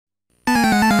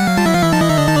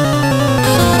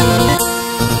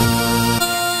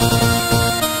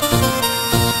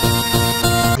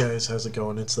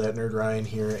it's that Nerd Ryan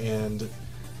here, and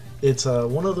it's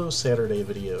one of those Saturday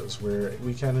videos where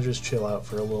we kind of just chill out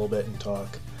for a little bit and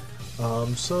talk.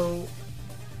 So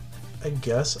I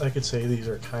guess I could say these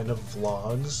are kind of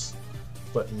vlogs,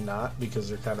 but not, because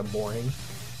they're kind of boring.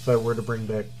 If I were to bring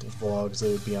back vlogs,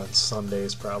 they would be on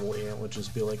Sundays probably, and it would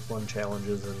just be like fun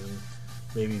challenges and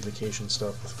maybe vacation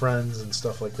stuff with friends and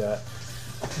stuff like that.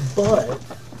 But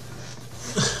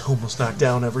almost knocked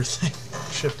down everything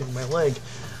shifting my leg.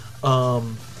 That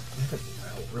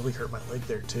really hurt my leg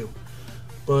there too.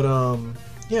 But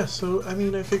yeah, so I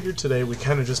mean, I figured today we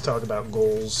kind of just talk about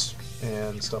goals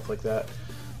and stuff like that.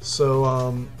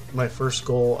 So my first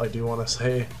goal, I do want to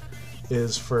say,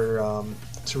 is for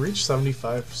to reach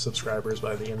 75 subscribers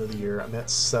by the end of the year. I'm at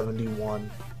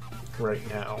 71 right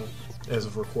now as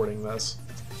of recording this.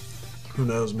 Who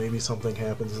knows, maybe something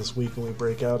happens this week and we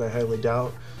break out. I highly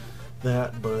doubt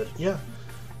that, but yeah.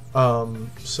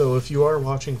 So if you are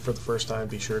watching for the first time,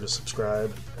 be sure to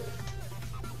subscribe.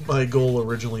 My goal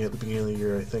originally at the beginning of the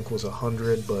year, I think, was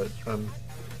 100, but I'm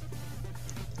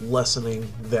lessening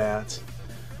that.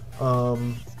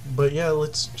 But yeah,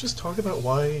 let's just talk about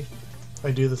why I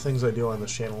do the things I do on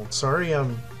this channel. Sorry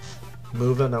I'm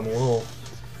moving, I'm a little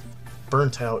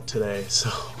burnt out today, so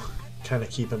kind of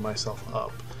keeping myself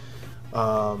up.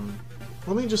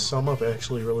 Let me just sum up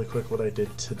actually really quick what I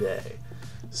did today.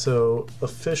 So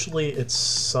officially it's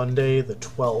Sunday the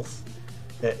 12th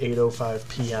at 8:05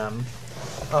 p.m.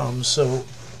 So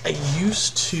I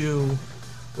used to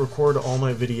record all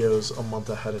my videos a month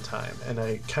ahead of time, and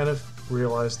I kind of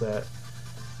realized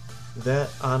that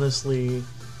honestly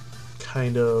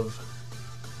kind of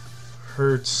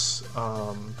hurts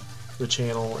the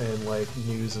channel and like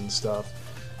news and stuff,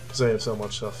 because I have so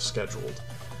much stuff scheduled.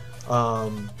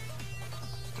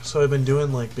 So I've been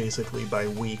doing like basically by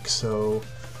week. So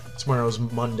tomorrow's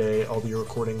Monday, I'll be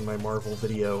recording my Marvel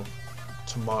video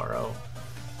tomorrow,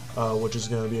 which is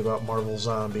going to be about Marvel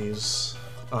Zombies.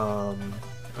 And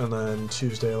then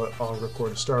Tuesday I'll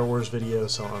record a Star Wars video,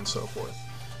 so on and so forth.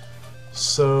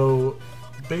 So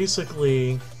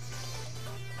basically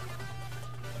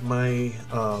my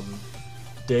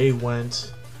day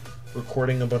went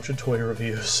recording a bunch of toy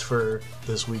reviews for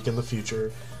this week in the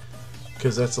future,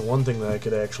 because that's the one thing that I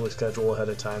could actually schedule ahead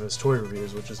of time, is toy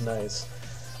reviews, which is nice.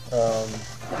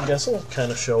 I guess I'll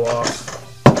kind of show off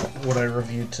what I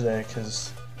reviewed today,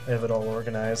 because I have it all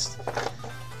organized.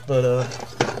 But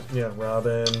yeah,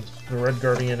 Robin, the Red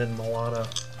Guardian and Moana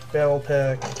Battle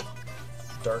Pack,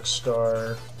 Dark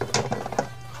Star,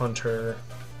 Hunter,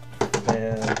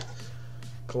 and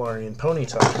Galarian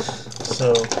Ponyta.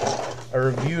 So I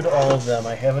reviewed all of them.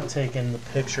 I haven't taken the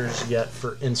pictures yet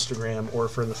for Instagram or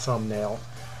for the thumbnail.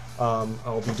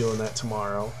 I'll be doing that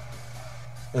tomorrow.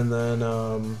 And then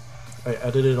I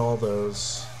edited all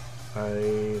those.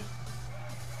 I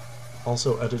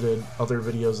also edited other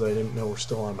videos that I didn't know were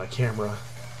still on my camera.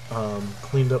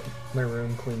 Cleaned up my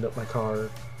room, cleaned up my car,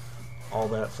 all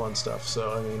that fun stuff.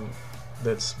 So, I mean,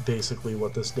 that's basically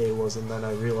what this day was. And then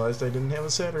I realized I didn't have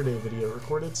a Saturday video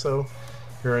recorded, so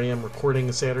here I am recording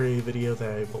a Saturday video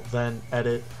that I will then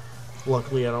edit.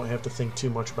 Luckily, I don't have to think too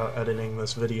much about editing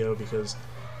this video, because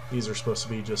these are supposed to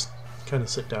be just kind of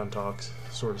sit-down talks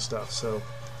sort of stuff. So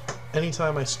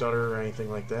anytime I stutter or anything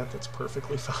like that, that's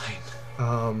perfectly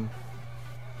fine.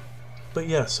 But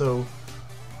yeah, so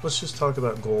let's just talk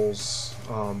about goals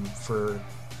for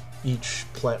each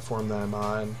platform that I'm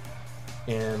on,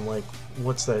 and like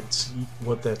what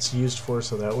that's used for,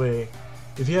 so that way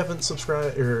if you haven't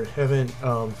subscribed or haven't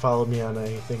followed me on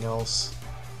anything else,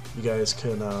 you guys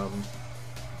can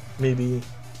maybe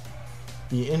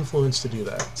be influenced to do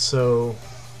that. So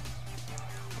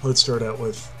let's start out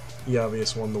with the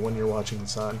obvious one, the one you're watching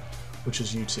this on, which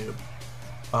is YouTube.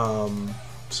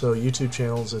 So YouTube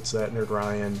channels, it's that Nerd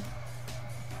Ryan.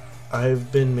 I've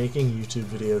been making YouTube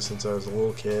videos since I was a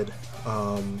little kid,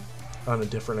 on a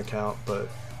different account, but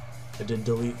I did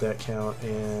delete that account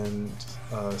and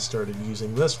started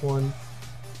using this one.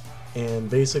 And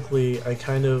basically I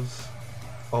kind of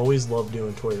always loved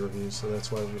doing toy reviews, so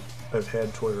that's why I've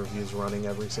had toy reviews running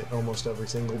almost every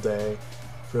single day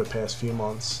for the past few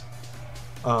months.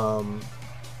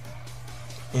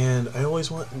 And I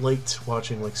always liked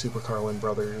watching like Super Carlin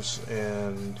Brothers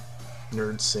and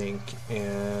Nerd Sync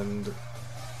and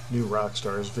New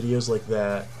Rockstars, videos like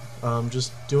that,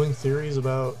 just doing theories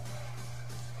about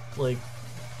like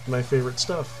my favorite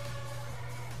stuff.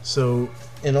 So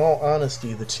in all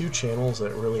honesty, the two channels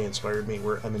that really inspired me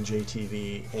were M&J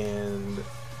TV and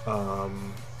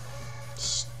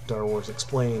Star Wars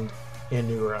Explained, and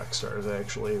New Rockstars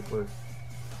actually were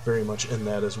very much in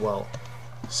that as well.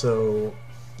 So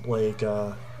like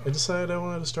I decided I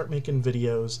wanted to start making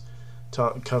videos,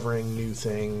 covering new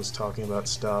things, talking about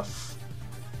stuff,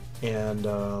 and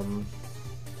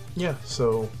yeah,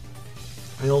 so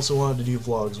I also wanted to do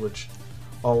vlogs, which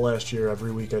all last year,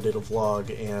 every week I did a vlog,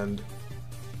 and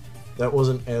that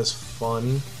wasn't as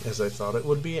fun as I thought it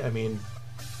would be. I mean,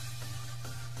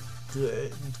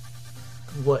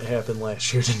 what happened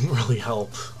last year didn't really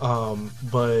help,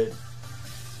 but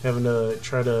having to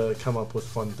try to come up with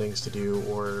fun things to do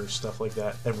or stuff like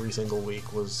that every single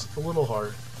week was a little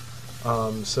hard.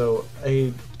 So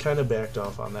I kind of backed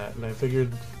off on that, and I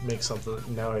figured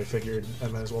now I figured I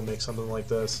might as well make something like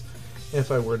this. If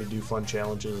I were to do fun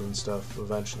challenges and stuff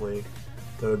eventually,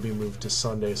 that would be moved to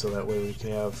Sunday, so that way we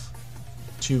can have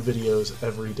 2 videos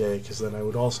every day, because then I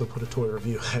would also put a toy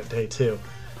review that day too.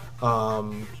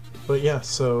 But yeah,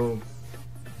 so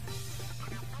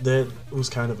that was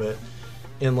kind of it.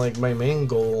 And like, my main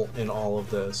goal in all of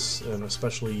this, and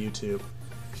especially YouTube,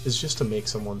 is just to make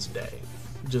someone's day.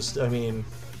 I mean,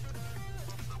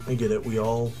 I get it, we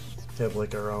all have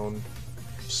like our own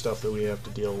stuff that we have to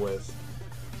deal with,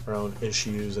 our own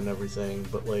issues and everything,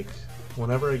 but like,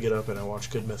 whenever I get up and I watch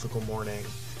Good Mythical Morning,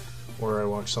 or I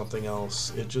watch something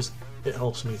else, it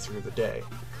helps me through the day.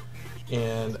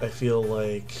 And I feel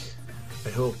like, I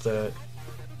hope that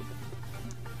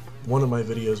one of my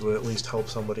videos would at least help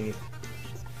somebody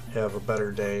have a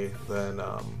better day than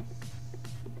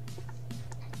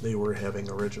they were having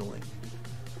originally.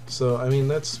 So, I mean,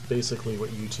 that's basically what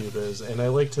YouTube is, and I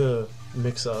like to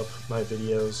mix up my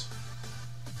videos,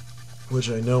 which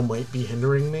I know might be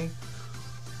hindering me,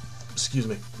 excuse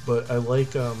me, but I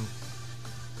like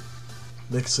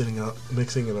mixing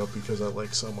it up because I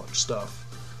like so much stuff.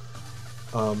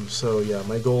 So yeah,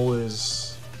 my goal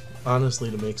is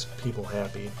honestly to make people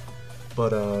happy, but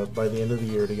by the end of the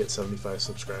year to get 75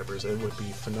 subscribers. It would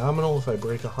be phenomenal if I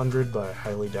break 100, but I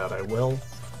highly doubt I will.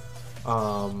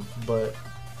 But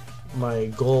my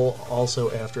goal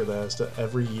also after that is to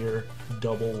every year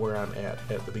double where I'm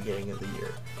at the beginning of the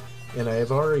year. And I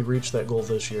have already reached that goal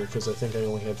this year, because I think I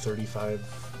only had 35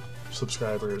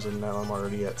 subscribers, and now I'm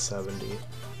already at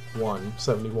 71,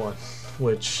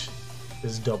 which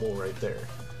is double right there.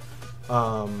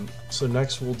 So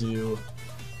next we'll do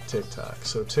TikTok.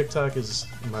 So TikTok is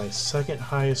my second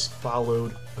highest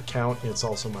followed account. It's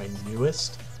also my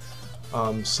newest.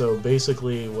 So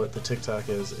basically what the TikTok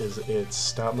is it's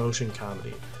stop motion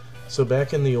comedy. So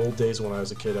back in the old days when I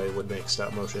was a kid, I would make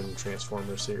stop motion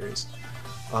Transformers series.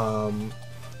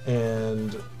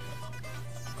 And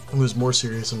it was more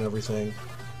serious and everything,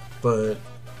 but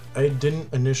I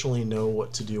didn't initially know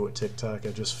what to do with TikTok.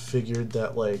 I just figured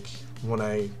that, like, when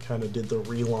I kind of did the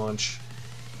relaunch,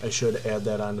 I should add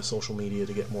that onto social media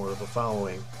to get more of a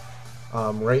following.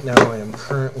 Right now I am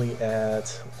currently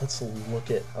at, let's look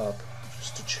it up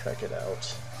just to check it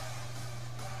out.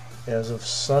 As of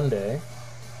Sunday,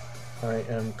 I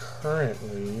am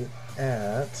currently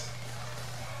at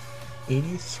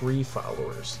 83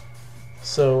 followers.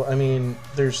 So, I mean,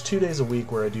 there's 2 days a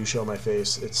week where I do show my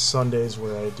face. It's Sundays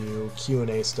where I do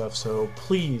Q&A stuff, so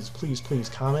please, please, please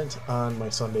comment on my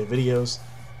Sunday videos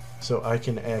so I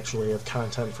can actually have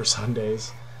content for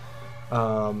Sundays.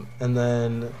 And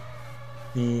then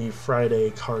the Friday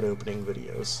card opening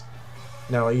videos.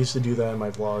 Now, I used to do that in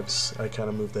my vlogs. I kind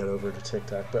of moved that over to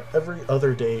TikTok, but every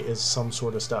other day is some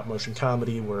sort of stop motion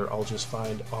comedy where I'll just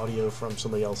find audio from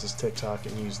somebody else's TikTok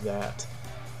and use that.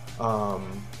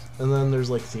 And then there's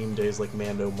like theme days like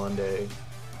Mando Monday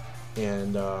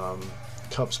and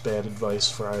Cup's Bad Advice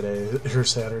Friday or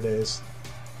Saturdays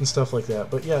and stuff like that.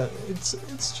 But yeah,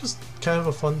 it's just kind of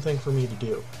a fun thing for me to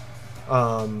do.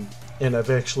 And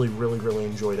I've actually really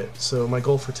enjoyed it. So my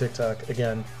goal for TikTok,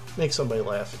 again, make somebody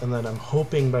laugh, and then I'm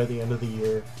hoping by the end of the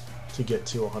year to get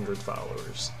to 100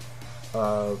 followers,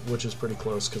 which is pretty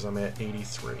close because I'm at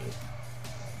 83.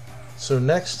 So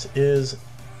next is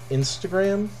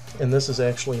Instagram, and this is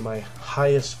actually my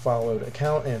highest followed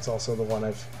account, and it's also the one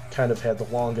I've kind of had the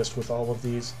longest with all of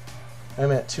these.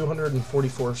 I'm at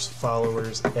 244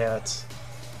 followers at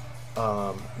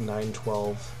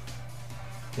 9/12,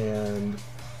 and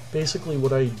basically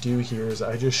what I do here is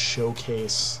I just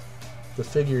showcase the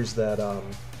figures that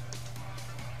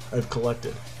I've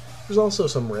collected. There's also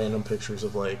some random pictures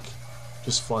of like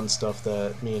just fun stuff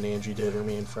that me and Angie did or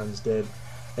me and friends did.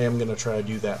 I am going to try to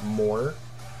do that more.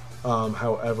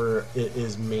 However, it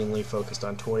is mainly focused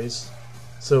on toys.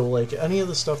 So like any of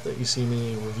the stuff that you see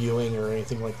me reviewing or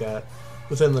anything like that,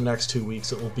 within the next 2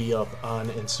 weeks it will be up on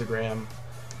Instagram,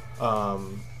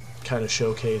 kind of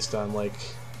showcased on like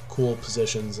cool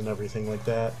positions and everything like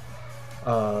that.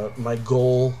 My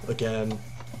goal, again,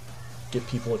 get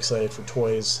people excited for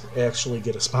toys, actually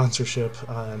get a sponsorship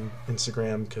on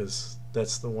Instagram, because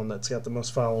that's the one that's got the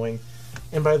most following.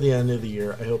 And by the end of the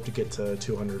year, I hope to get to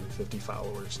 250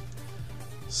 followers.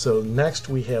 So next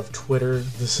we have Twitter.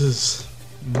 This is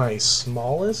my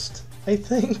smallest, I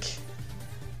think.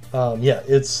 Yeah,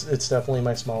 it's definitely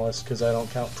my smallest, because I don't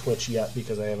count Twitch yet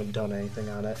because I haven't done anything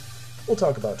on it. We'll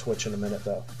talk about Twitch in a minute,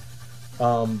 though.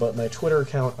 But my Twitter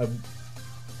account,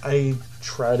 I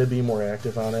try to be more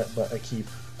active on it, but I keep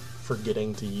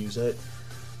forgetting to use it.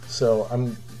 So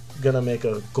I'm going to make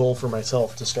a goal for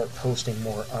myself to start posting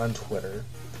more on Twitter.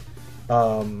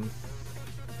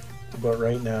 But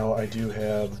right now I do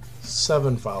have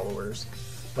 7 followers.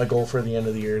 My goal for the end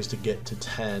of the year is to get to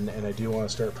 10, and I do want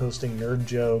to start posting nerd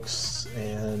jokes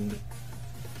and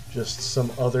just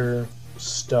some other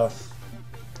stuff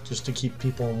just to keep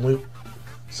people in loop.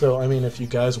 So, I mean, if you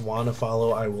guys want to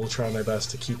follow, I will try my best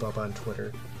to keep up on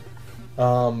Twitter.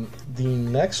 The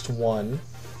next one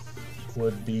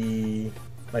would be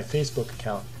my Facebook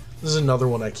account. This is another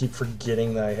one I keep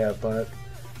forgetting that I have, but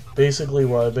basically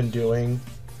what I've been doing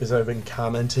is I've been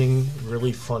commenting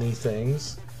really funny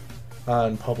things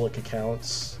on public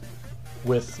accounts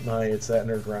with my It's That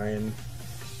Nerd Ryan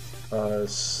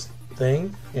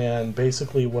thing, and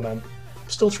basically what I'm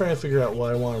still trying to figure out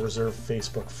what I want to reserve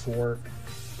Facebook for,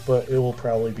 but it will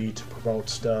probably be to promote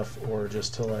stuff or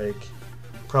just to like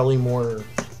probably more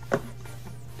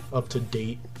up to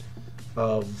date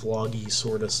vloggy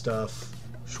sort of stuff,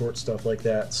 short stuff like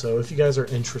that. So if you guys are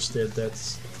interested,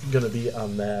 that's gonna be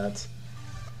on that.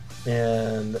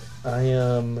 And I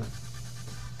am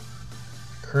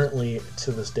currently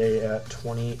to this day at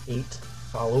 28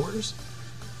 followers.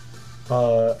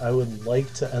 I would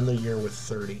like to end the year with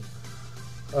 30.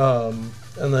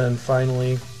 And then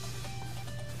finally,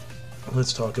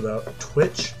 let's talk about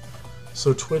Twitch.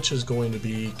 So Twitch is going to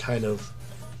be kind of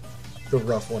the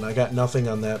rough one. I got nothing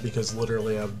on that because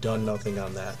literally I've done nothing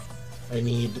on that. I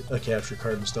need a capture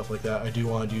card and stuff like that. I do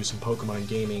want to do some Pokemon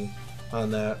gaming on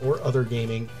that, or other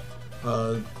gaming,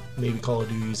 maybe Call of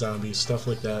Duty Zombies, stuff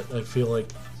like that. I feel like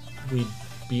we'd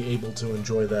be able to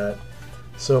enjoy that.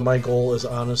 So my goal is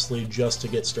honestly just to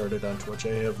get started on Twitch. I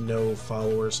have no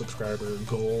follower, subscriber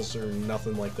goals or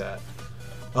nothing like that.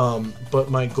 But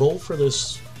my goal for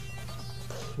this,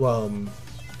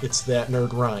 It's That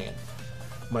Nerd Ryan,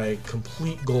 my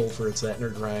complete goal for It's That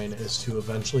Nerd Ryan is to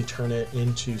eventually turn it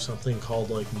into something called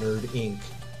like Nerd Inc.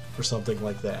 or something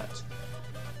like that,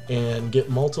 and get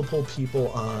multiple people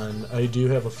on. I do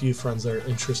have a few friends that are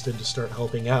interested to start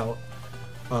helping out,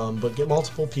 but get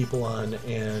multiple people on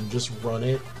and just run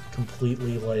it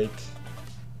completely like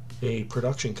a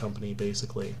production company,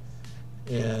 basically.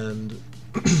 And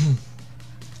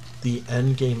the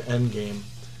end game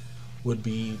would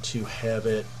be to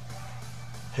have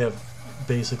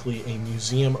basically a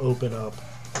museum open up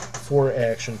for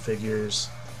action figures,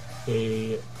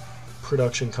 a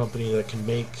production company that can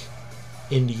make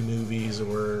indie movies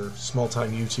or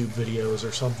small-time YouTube videos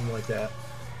or something like that,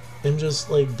 and just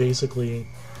like basically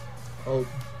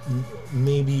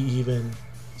maybe even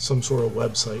some sort of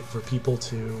website for people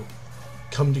to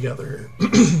come together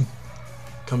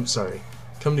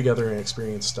come together and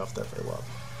experience stuff that they love.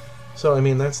 So I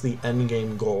mean, that's the end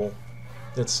game goal.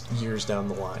 That's years down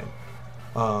the line.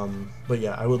 But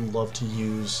yeah, I would love to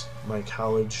use my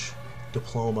college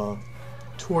diploma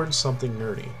towards something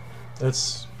nerdy.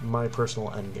 That's my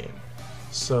personal end game.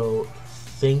 So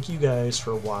thank you guys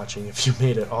for watching. If you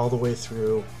made it all the way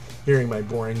through, hearing my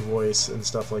boring voice and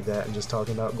stuff like that and just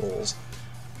talking about goals.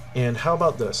 And how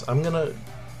about this? I'm gonna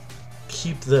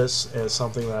keep this as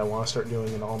something that I want to start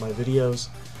doing in all my videos.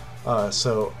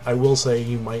 So I will say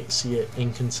you might see it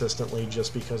inconsistently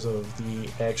just because of the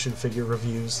action figure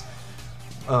reviews,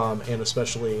 and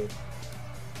especially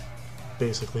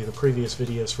basically the previous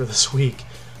videos for this week.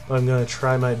 But I'm going to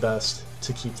try my best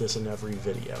to keep this in every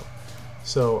video.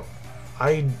 So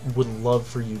I would love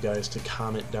for you guys to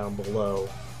comment down below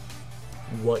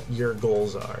what your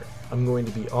goals are. I'm going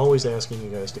to be always asking you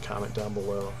guys to comment down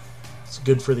below. It's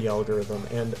good for the algorithm,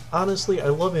 and honestly, I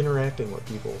love interacting with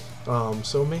people.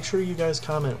 So make sure you guys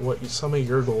comment what some of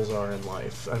your goals are in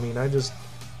life. I mean, I just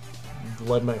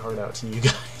led my heart out to you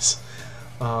guys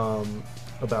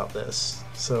about this.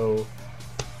 So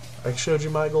I showed you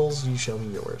my goals, you show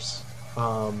me yours.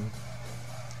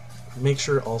 Make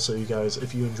sure also, you guys,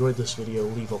 if you enjoyed this video,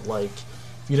 leave a like.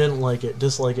 If you didn't like it,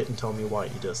 dislike it and tell me why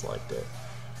you disliked it.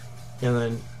 And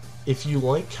then if you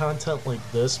like content like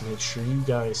this, make sure you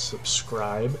guys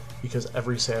subscribe, because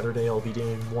every Saturday I'll be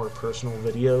doing more personal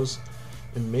videos.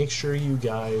 And make sure you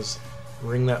guys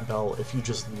ring that bell if you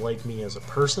just like me as a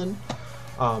person.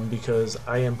 because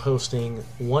I am posting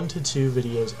 1 to 2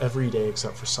 videos every day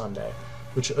except for Sunday,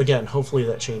 which again, hopefully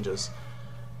that changes.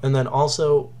 And then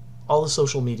also, all the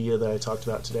social media that I talked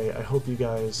about today, I hope you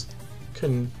guys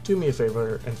can do me a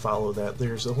favor and follow that.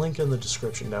 There's a link in the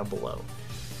description down below.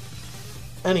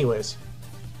 Anyways,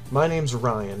 my name's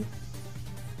Ryan,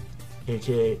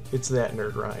 aka It's That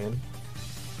Nerd Ryan.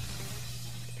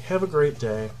 Have a great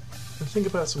day, and think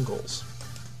about some goals.